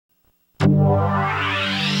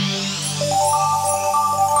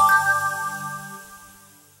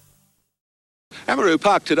Amaroo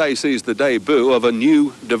Park today sees the debut of a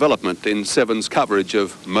new development in Seven's coverage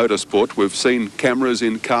of motorsport. We've seen cameras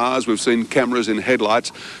in cars, we've seen cameras in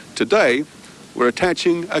headlights. Today, we're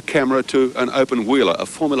attaching a camera to an open wheeler, a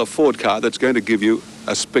Formula Ford car that's going to give you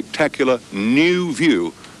a spectacular new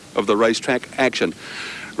view of the racetrack action.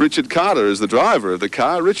 Richard Carter is the driver of the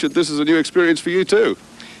car. Richard, this is a new experience for you too.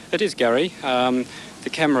 It is, Gary. The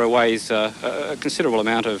camera weighs a considerable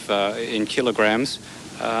amount in kilograms,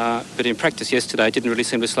 but in practice yesterday it didn't really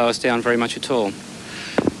seem to slow us down very much at all.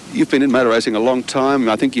 You've been in motor racing a long time.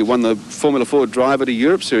 I think you won the Formula Ford Driver to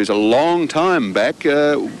Europe Series a long time back.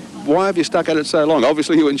 Why have you stuck at it so long?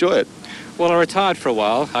 Obviously you enjoy it. Well, I retired for a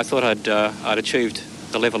while. I thought I'd achieved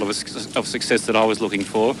the level of success that I was looking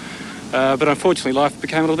for. But unfortunately life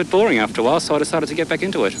became a little bit boring after a while, so I decided to get back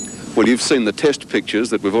into it. Well, you've seen the test pictures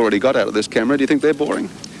that we've already got out of this camera. Do you think they're boring?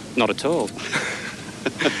 Not at all.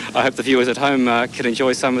 I hope the viewers at home can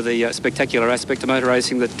enjoy some of the spectacular aspect of motor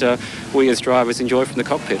racing that we as drivers enjoy from the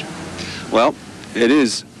cockpit. Well, it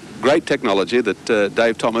is great technology that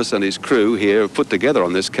Dave Thomas and his crew here have put together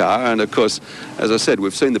on this car, and of course, as I said,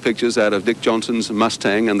 we've seen the pictures out of Dick Johnson's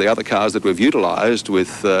Mustang and the other cars that we've utilised with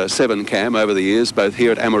 7-cam over the years, both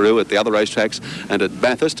here at Amaroo, at the other racetracks and at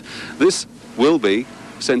Bathurst. This will be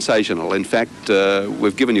sensational. In fact,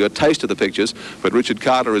 we've given you a taste of the pictures, but Richard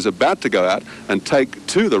Carter is about to go out and take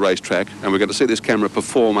to the racetrack, and we're going to see this camera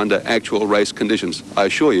perform under actual race conditions. I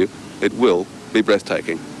assure you, it will be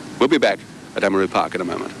breathtaking. We'll be back at Amaroo Park in a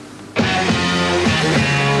moment.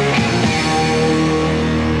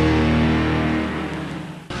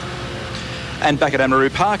 And back at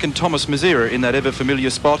Amaroo Park, and Tomas Mezera in that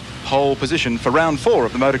ever-familiar spot, pole position for round 4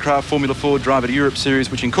 of the Motorcraft Formula Ford Driver to Europe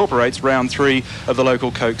Series, which incorporates round 3 of the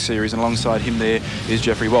local Coke Series. And alongside him there is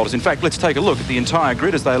Jeffrey Walters. In fact, let's take a look at the entire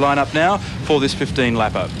grid as they line up now for this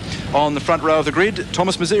 15-lapper. On the front row of the grid,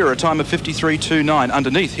 Tomas Mezera, a time of 53.29,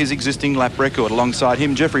 underneath his existing lap record. Alongside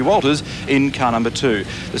him, Jeffrey Walters in car number 2.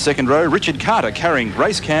 The second row, Richard Carter carrying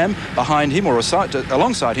RaceCam. Behind him, or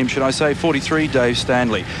alongside him, should I say, 43, Dave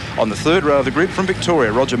Stanley. On the third row of the grid from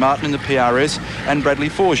Victoria, Roger Martin in the PRS and Bradley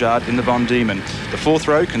Forjard in the Von Diemen. The fourth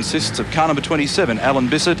row consists of car number 27, Alan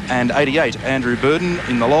Bissett, and 88, Andrew Burden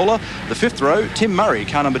in the Lola. The fifth row, Tim Murray,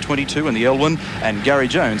 car number 22 in the Elwyn, and Garry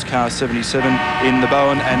Jones, car 77 in the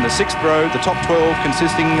Bowen. And the sixth row, the top 12,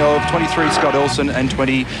 consisting of 23, Scott Elson, and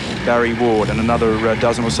 20, Barry Ward, and another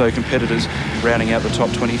dozen or so competitors rounding out the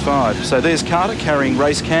top 25. So there's Carter carrying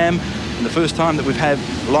RaceCam, and the first time that we've had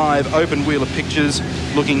live open wheeler pictures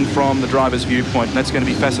looking from the driver's viewpoint, and that's going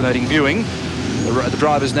to be fascinating viewing. The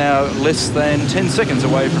driver's now less than 10 seconds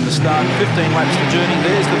away from the start. 15 laps the journey.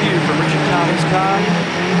 There's the view from Richard Carter's car.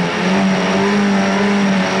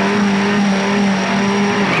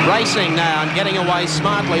 Racing now and getting away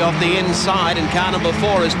smartly off the inside, and car number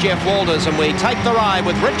 4 is Jeff Walters, and we take the ride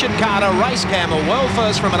with Richard Carter, RaceCam, a world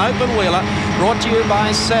first from an open wheeler, brought to you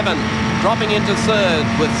by 7. Dropping into third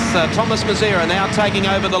with Tomas Mezera now taking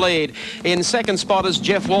over the lead. In second spot is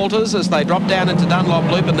Jeff Walters as they drop down into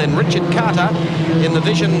Dunlop Loop, and then Richard Carter in the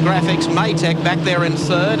Vision Graphics Matek back there in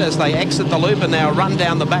third as they exit the loop and now run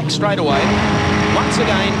down the back straightaway. Once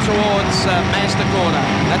again towards Mazda corner.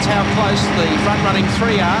 That's how close the front-running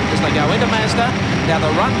 3 are as they go into Mazda. Now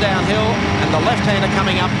the run downhill and the left-hander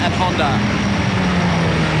coming up at Honda.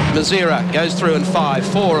 Mezera goes through in 5.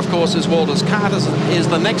 4, of course, is Walters. Carter is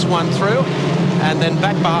the next one through. And then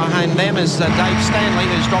back behind them is Dave Stanley,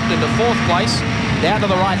 who's dropped into 4th place. Down to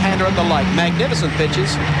the right-hander at the lake. Magnificent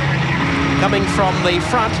pitches. Coming from the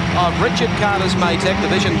front of Richard Carter's Matek, the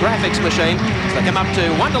Vision Graphics machine. So they come up to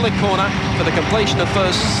Wonderlick Corner for the completion of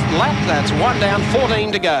first lap. That's 1 down,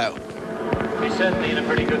 14 to go.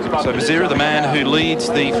 So Mezera, the man who leads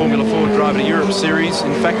the Formula Ford Driver to Europe Series.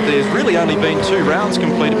 In fact, there's really only been 2 rounds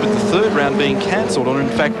completed, with the third round being cancelled, or in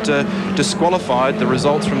fact disqualified. The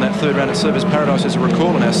results from that third round at Service Paradise, as a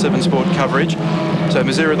recall, in our 7 Sport coverage. So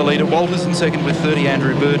Mezera the leader, Walters in second with 30,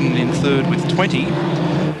 Andrew Burden in third with 20.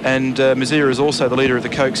 And Mezera is also the leader of the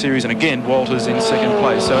Coke Series, and again Walters in second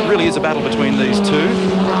place. So it really is a battle between these two,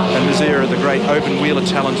 and Mezera, the great open wheeler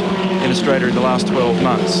talent in Australia in the last 12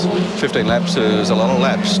 months. 15 laps is a lot of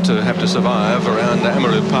laps to have to survive around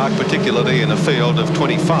Amaroo Park, particularly in a field of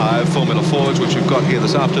 25 Formula Fords, which we've got here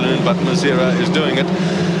this afternoon. But Mezera is doing it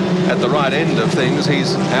at the right end of things.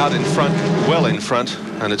 He's out in front, well in front,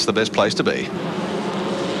 and it's the best place to be.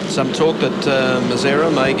 Some talk that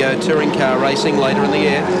Mezera may go touring car racing later in the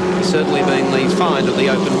year. He's certainly been the find of the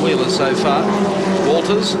open wheelers so far.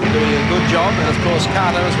 Walters doing a good job, and of course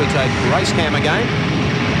Carter, as we take RaceCam again,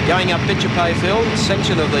 going up Pitcher Payfield,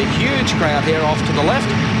 section of the huge crowd here off to the left,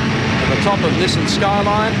 at the top of Nissan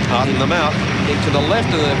Skyline. Harden them out. leading to the left,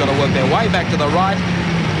 and they've got to work their way back to the right,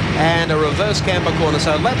 and a reverse camber corner.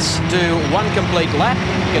 So let's do one complete lap.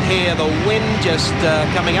 You can hear the wind just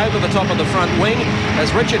coming over the top of the front wing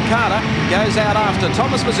as Richard Carter goes out after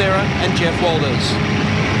Tomas Mezera and Jeff Walters.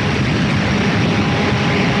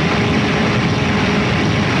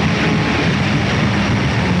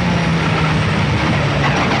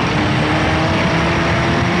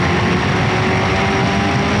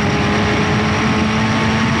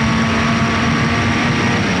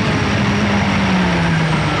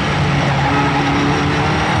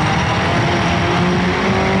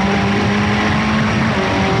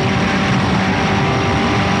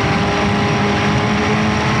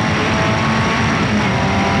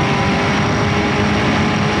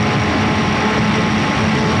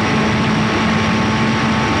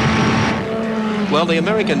 Well, the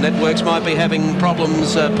American networks might be having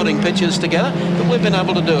problems putting pictures together, but we've been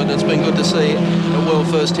able to do it. It's been good to see a world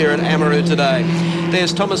first here at Amaroo today.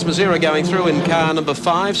 There's Tomas Mezera going through in car number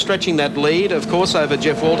 5, stretching that lead, of course, over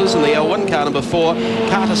Jeff Walters in the L1. Car number 4,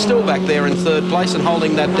 Carter still back there in 3rd place and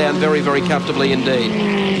holding that down very, very comfortably indeed.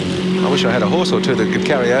 I wish I had a horse or two that could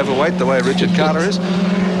carry overweight the way Richard Carter is.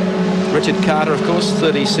 Richard Carter, of course,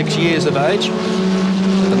 36 years of age.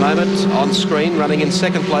 At the moment, on screen, running in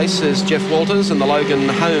 2nd place is Jeff Walters and the Logan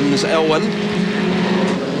Holmes L1.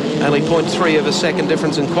 Only 0.3 of a second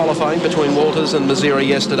difference in qualifying between Walters and Mezera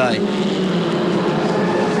yesterday.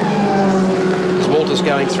 There's Walters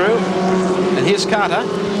going through. And here's Carter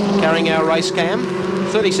carrying our RaceCam.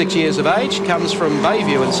 36 years of age, comes from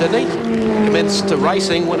Bayview in Sydney. Commenced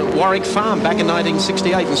racing when at Warwick Farm back in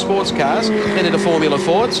 1968 in sports cars, then into Formula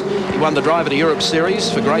Fords. He won the Driver to Europe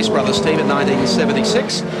Series for Grace Brothers team in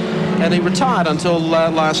 1976, and he retired until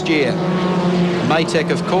last year.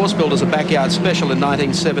 Matek, of course, built as a backyard special in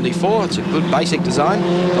 1974. It's a good basic design.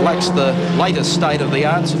 It lacks the latest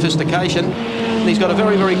state-of-the-art sophistication. And he's got a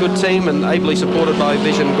very, very good team and ably supported by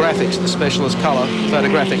Vision Graphics, the specialist colour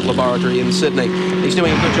photographic laboratory in Sydney. He's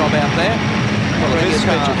doing a good job out there. Well,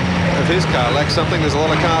 if his car lacks something, there's a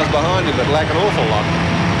lot of cars behind him that lack an awful lot.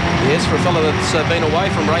 Yes, for a fellow that's been away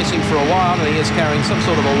from racing for a while, and he is carrying some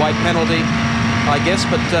sort of a weight penalty, I guess.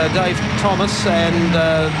 But Dave Thomas and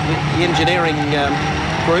the engineering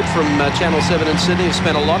group from Channel 7 in Sydney have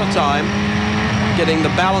spent a lot of time getting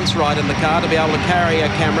the balance right in the car to be able to carry a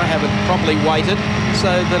camera, have it properly weighted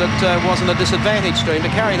so that it wasn't a disadvantage to him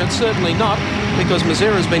to carry, and it's certainly not, because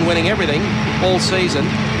Mezera's been winning everything all season.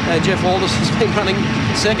 Jeff Walters has been running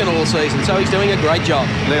 2nd all season, so he's doing a great job.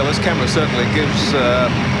 Neil, this camera certainly gives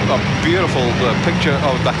a beautiful picture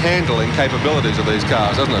of the handling capabilities of these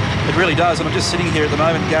cars, doesn't it? It really does, and I'm just sitting here at the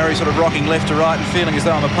moment, Gary, sort of rocking left to right and feeling as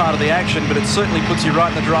though I'm a part of the action, but it certainly puts you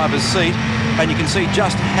right in the driver's seat, and you can see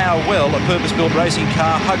just how well a purpose-built racing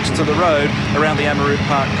car hugs to the road around the Amaroo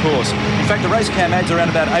Park course. In fact, the RaceCam adds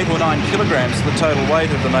around about 8 or 9 kilograms to the total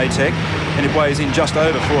weight of the Matek, and it weighs in just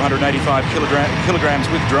over 485 kilograms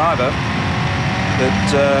with driver.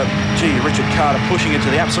 But, gee, Richard Carter pushing it to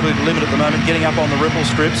the absolute limit at the moment, getting up on the ripple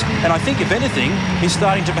strips. And I think, if anything, he's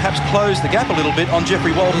starting to perhaps close the gap a little bit on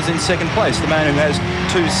Jeffrey Walters in 2nd place, the man who has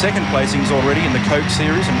 2 second placings already in the Coke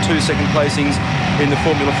Series and 2 second placings in the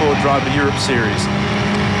Formula Ford Driver to Europe Series.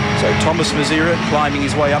 So Tomas Mezera climbing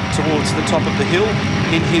his way up towards the top of the hill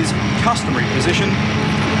in his customary position.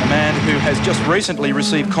 A man who has just recently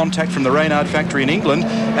received contact from the Reynard factory in England,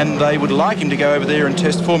 and they would like him to go over there and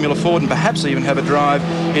test Formula Ford and perhaps even have a drive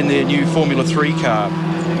in their new Formula 3 car.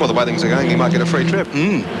 Well, the way things are going, he might get a free trip.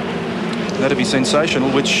 That'd be sensational,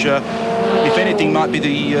 which, if anything, might be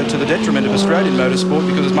to the detriment of Australian motorsport,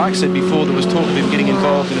 because, as Mike said before, there was talk of him getting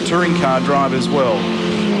involved in a touring car drive as well.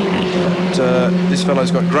 But this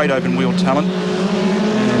fellow's got great open-wheel talent.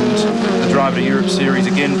 The Driver to Europe Series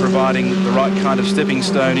again providing the right kind of stepping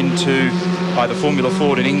stone into either Formula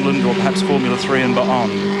Ford in England or perhaps Formula 3 and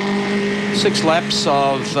beyond. 6 laps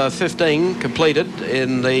of 15 completed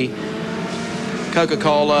in the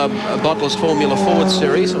Coca-Cola Bottless Formula Ford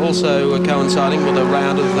Series, also coinciding with a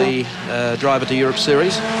round of the Driver to Europe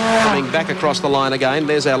Series. Coming back across the line again,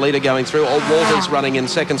 there's our leader going through. Old Walters running in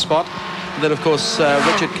 2nd spot. And then, of course,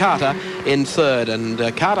 Richard Carter in 3rd,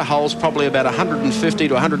 and Carter holds probably about 150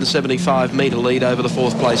 to 175 metre lead over the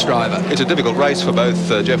 4th place driver. It's a difficult race for both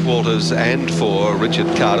Jeff Walters and for Richard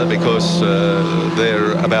Carter, because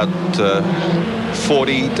they're about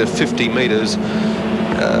 40 to 50 metres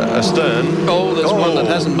astern. Oh, there's one that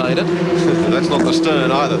hasn't made it. That's not the stern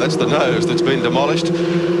either, that's the nose that's been demolished.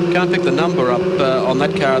 Can't pick the number up on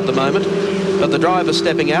that car at the moment, but the driver's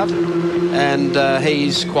stepping out, and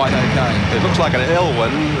he's quite okay. It looks like an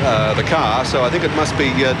L1, the car, so I think it must be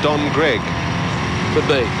Don Gregg. Could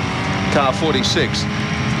be. Car 46.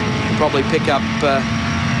 probably pick up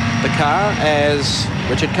the car as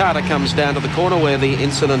Richard Carter comes down to the corner where the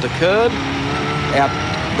incident occurred. Out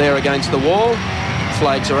there against the wall.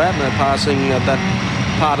 Flags are out and they're passing that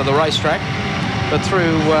part of the racetrack. But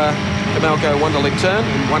through Camelco Wonderlic turn,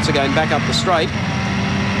 and once again back up the straight.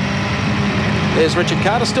 There's Richard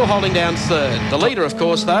Carter still holding down third. The leader, of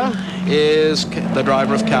course, though, is the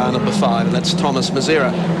driver of car number 5, and that's Tomas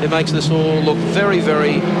Mezera. It makes this all look very,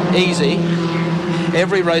 very easy.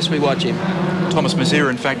 Every race we watch him. Tomas Mezera,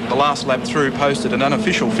 in fact, the last lap through posted an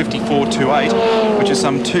unofficial 54.28, which is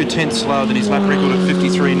some 2/10 slower than his lap record at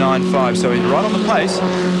 53.95. So he's right on the pace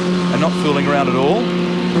and not fooling around at all.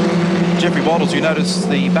 Jeffrey Waddles, you notice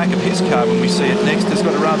the back of his car when we see it next, has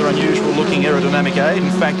got a rather unusual looking aerodynamic aid.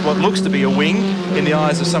 In fact, what looks to be a wing in the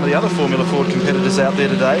eyes of some of the other Formula Ford competitors out there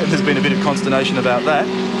today, and there's been a bit of consternation about that.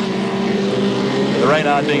 The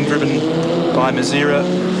Reynard being driven by Mezera,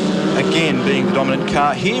 again being the dominant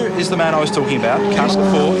car. Here is the man I was talking about, car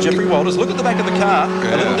number 4, Jeffrey Walters. Look at the back of the car,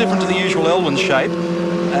 a little different to the usual Elwyn shape,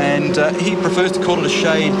 and he prefers to call it a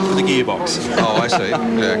shade for the gearbox. Oh, I see.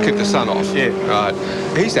 Yeah, keep the sun off. Yeah. Right.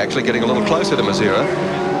 He's actually getting a little closer to Mezera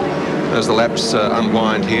as the laps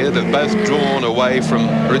unwind here. They've both drawn away from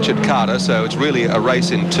Richard Carter, so it's really a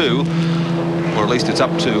race in 2, or at least it's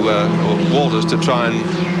up to Walters to try and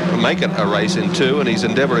make it a race in 2, and he's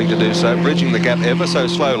endeavouring to do so, bridging the gap ever so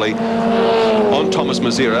slowly on Tomas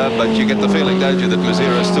Mezera, but you get the feeling, don't you, that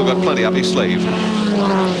Mezera's still got plenty up his sleeve.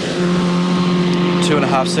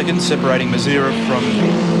 2.5 seconds separating Mezera from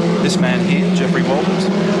this man here, Jeffrey Walters,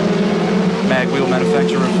 mag wheel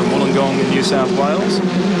manufacturer from Wollongong in New South Wales,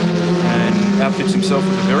 and outfits himself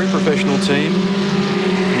with a very professional team.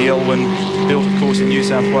 The Elwyn, built of course in New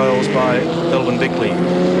South Wales by Elwyn Bickley.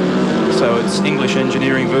 So it's English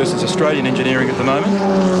engineering versus Australian engineering at the moment.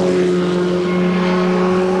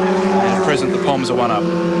 And at present the Poms are 1 up.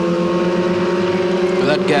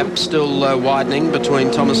 That gap still widening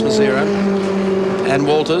between Tomas Mezera and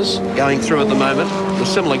Walters going through at the moment. A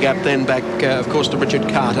similar gap then back, of course, to Richard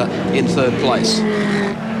Carter in 3rd place.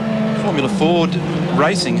 Formula Ford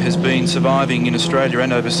racing has been surviving in Australia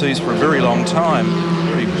and overseas for a very long time.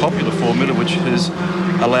 Very popular formula, which has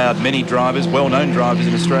allowed many drivers, well-known drivers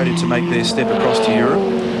in Australia, to make their step across to Europe.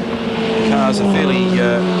 The cars are fairly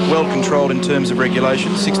well controlled in terms of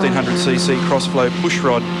regulation. 1600cc cross-flow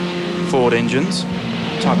pushrod Ford engines,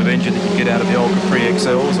 type of engine that you get out of the old Capri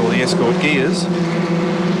XLs or the Escort gears,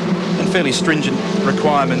 and fairly stringent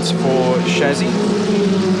requirements for chassis,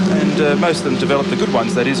 and most of them develop, the good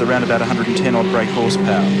ones that is, around about 110 odd brake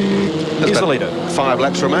horsepower. Here's the leader. 5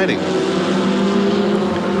 laps remaining.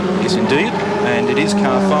 Yes indeed, and it is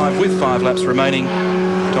car 5 with 5 laps remaining,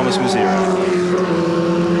 Tomas Mezera.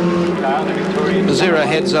 Mezera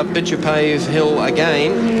heads up Bitchapave Hill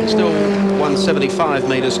again, still 175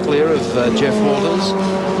 metres clear of Jeff Walters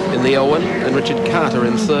in the Elwyn and Richard Carter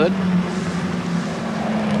in 3rd.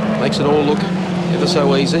 Makes it all look ever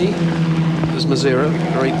so easy. There's Mezera,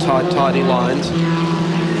 very tight, tidy lines.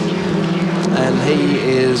 And he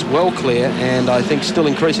is well clear, and I think still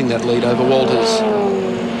increasing that lead over Walters.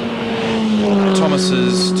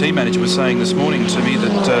 Thomas's team manager was saying this morning to me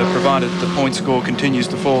that provided the point score continues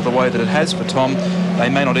to fall the way that it has for Tom, they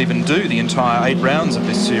may not even do the entire 8 rounds of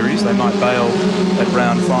this series. They might bail at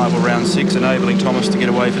round 5 or round 6, enabling Thomas to get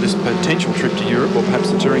away for this potential trip to Europe, or perhaps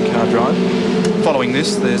the touring car drive. Following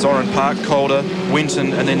this, there's Oran Park, Calder,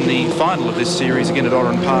 Winton, and then the final of this series again at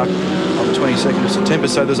Oran Park on the 22nd of September.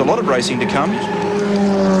 So there's a lot of racing to come.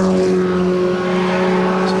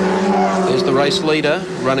 There's the race leader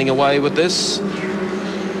running away with this.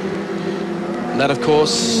 And that, of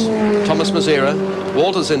course, Tomas Mezera.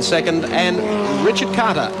 Walters in 2nd, and Richard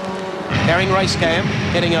Carter carrying RaceCam,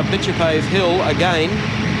 heading up Bitchapave Hill again,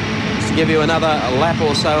 just to give you another lap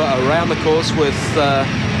or so around the course with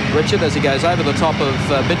Richard as he goes over the top of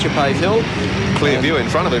Bitchapave Hill. Clear view in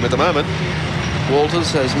front of him at the moment.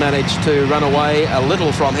 Walters has managed to run away a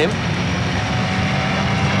little from him.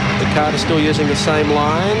 The Carter still using the same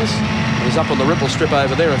lines. He's up on the ripple strip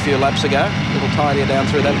over there a few laps ago. A little tidier down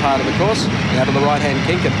through that part of the course. Out of the right-hand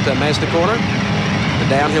kink at Mazda corner. The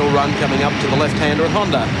downhill run coming up to the left-hander at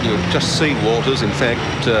Honda. You'll just see Walters, in fact,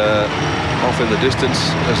 off in the distance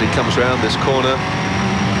as he comes round this corner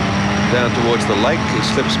down towards the lake. He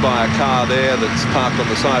slips by a car there that's parked on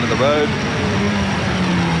the side of the road.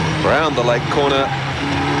 Round the lake corner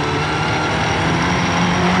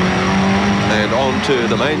and on to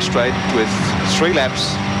the main straight with 3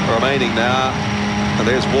 laps remaining now. And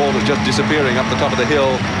there's Walters just disappearing up the top of the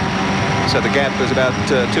hill. So the gap is about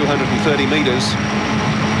 230 metres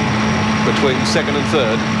between 2nd and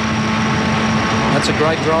 3rd. That's a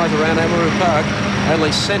great drive around Amaroo Park.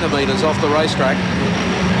 only centimetres off the racetrack. I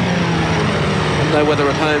don't know whether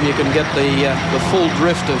at home you can get the full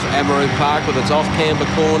drift of Amaroo Park with its off-camber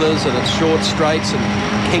corners and its short straights and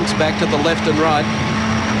kinks back to the left and right.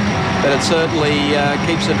 But it certainly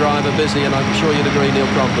keeps the driver busy, and I'm sure you'd agree, Neil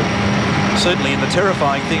Crompton. Certainly, and the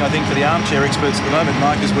terrifying thing, I think, for the armchair experts at the moment,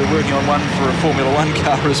 Mike, is we're working on one for a Formula One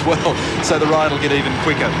car as well, so the ride will get even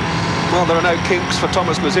quicker. Well, there are no kinks for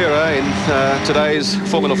Tomas Mezera in today's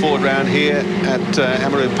Formula Ford round here at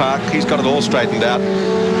Amaroo Park. He's got it all straightened out,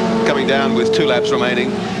 coming down with 2 laps remaining.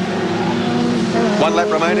 1 lap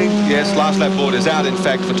remaining? Yes, last lap board is out, in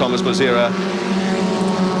fact, for Tomas Mezera.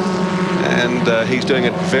 And he's doing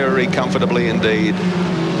it very comfortably indeed.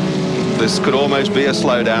 This could almost be a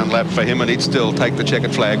slowdown lap for him, and he'd still take the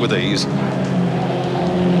checkered flag with ease.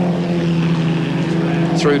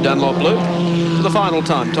 Through Dunlop Loop for the final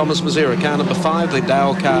time. Tomas Mezera, car number 5, the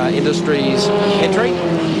Dale Car Industries entry.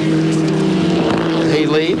 He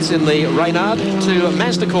leads in the Reynard to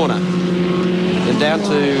Mazda corner. Then down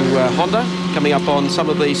to Honda, coming up on some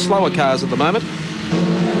of the slower cars at the moment.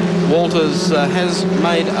 Walters has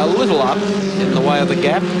made a little up in the way of the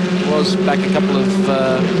gap. Was back a couple of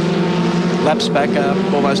laps back,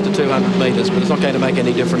 almost to 200 metres, but it's not going to make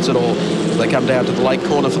any difference at all. They come down to the lake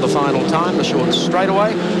corner for the final time, the short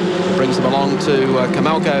straightaway. It brings them along to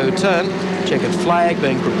Camalco turn. Checkered flag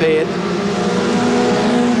being prepared.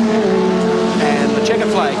 And the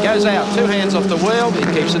checkered flag goes out, 2 hands off the wheel. He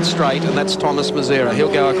keeps it straight, and that's Tomas Mezera.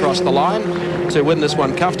 He'll go across the line to win this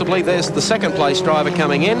one comfortably. There's the second place driver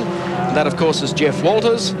coming in. And that, of course, is Jeff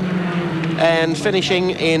Walters. And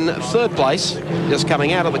finishing in 3rd place, just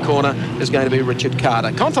coming out of the corner, is going to be Richard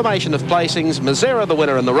Carter. Confirmation of placings, Mezera the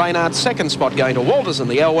winner in the Reynard, 2nd spot going to Walters in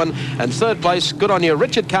the L1, and 3rd place, good on you,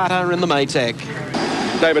 Richard Carter in the Matek.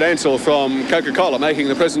 David Ansell from Coca-Cola making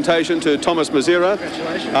the presentation to Tomas Mezera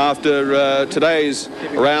after today's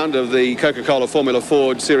round of the Coca-Cola Formula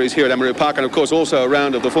Ford Series here at Amaroo Park, and of course also a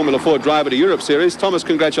round of the Formula Ford Driver to Europe Series. Thomas,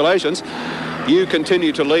 congratulations. You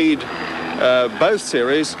continue to lead both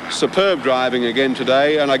series. Superb driving again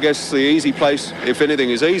today, and I guess the easy place, if anything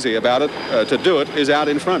is easy about it, to do it, is out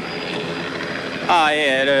in front.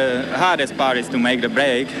 Yeah, the hardest part is to make the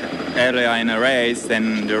break earlier in a race,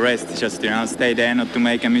 and the rest just, stay there, not to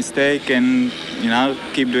make a mistake, and,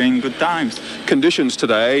 keep doing good times. Conditions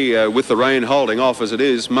today, with the rain holding off as it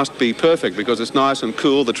is, must be perfect because it's nice and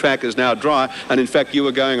cool. The track is now dry, and in fact you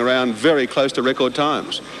were going around very close to record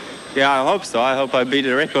times. Yeah, I hope so. I hope I beat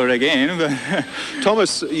the record again.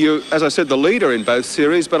 Thomas, you, as I said, the leader in both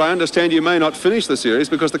series, but I understand you may not finish the series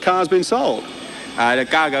because the car's been sold. The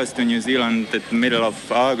car goes to New Zealand at the middle of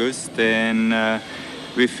August, and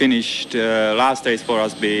we finished last race for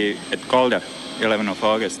us be at Calder, 11th of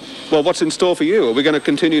August. Well, what's in store for you? Are we going to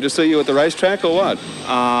continue to see you at the racetrack or what?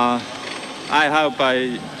 I hope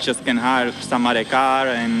I just can hire some other car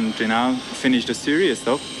and, finish the series,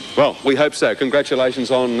 though. Well, we hope so.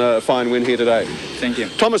 Congratulations on a fine win here today. Thank you.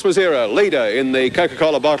 Tomas Mezera, leader in the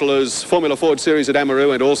Coca-Cola Bottlers Formula Ford Series at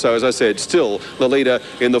Amaroo, and also, as I said, still the leader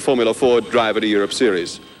in the Formula Ford Driver to Europe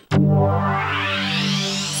Series.